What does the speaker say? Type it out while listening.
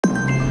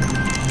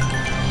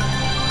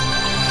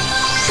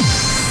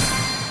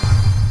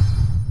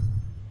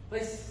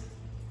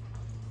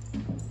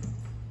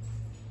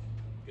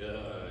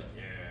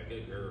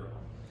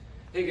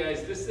Hey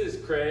guys, this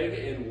is Craig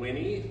and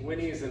Winnie.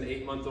 Winnie is an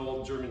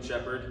 8-month-old German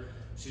Shepherd.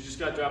 She just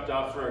got dropped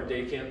off for our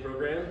day camp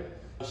program.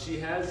 She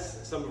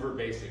has some of her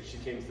basics. She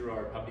came through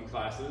our puppy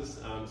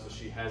classes, so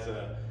she has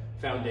a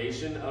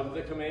foundation of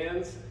the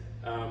commands.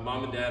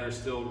 Mom and Dad are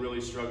still really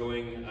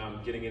struggling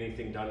getting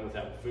anything done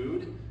without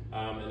food,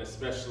 and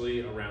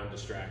especially around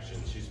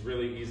distraction. She's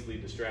really easily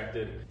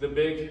distracted. The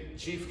big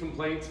chief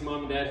complaints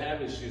Mom and Dad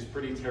have is she's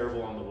pretty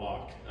terrible on the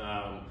walk.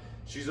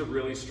 She's a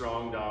really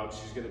strong dog.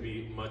 She's going to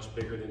be much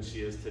bigger than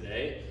she is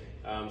today.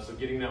 So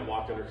getting that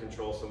walk under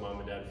control so Mom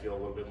and Dad feel a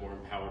little bit more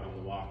empowered on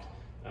the walk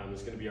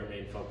is going to be our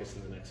main focus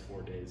in the next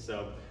 4 days.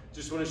 So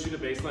just want to shoot a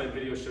baseline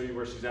video, show you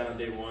where she's at on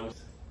day 1.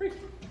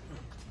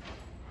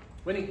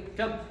 Winnie,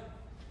 come.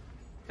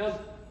 Come.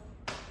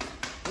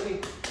 Winnie,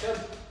 come.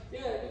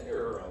 Yeah, good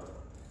girl.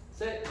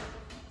 Sit.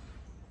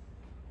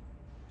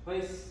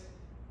 Place.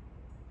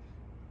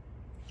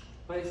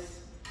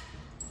 Place.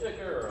 Good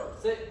girl.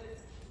 Sit.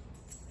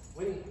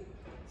 Winnie,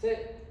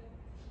 sit.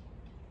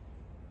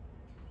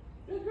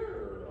 Good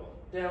girl.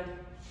 Down.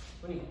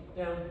 Winnie,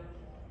 down.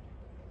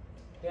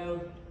 Down.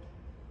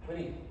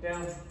 Winnie,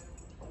 down.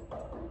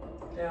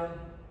 Down.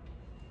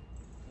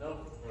 No?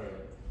 Alright.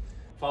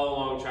 Follow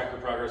along, track her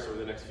progress over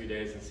the next few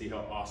days and see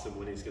how awesome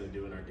Winnie's going to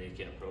do in our day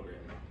camp program.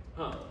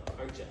 Huh,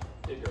 aren't ya?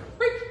 Good girl.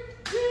 Break!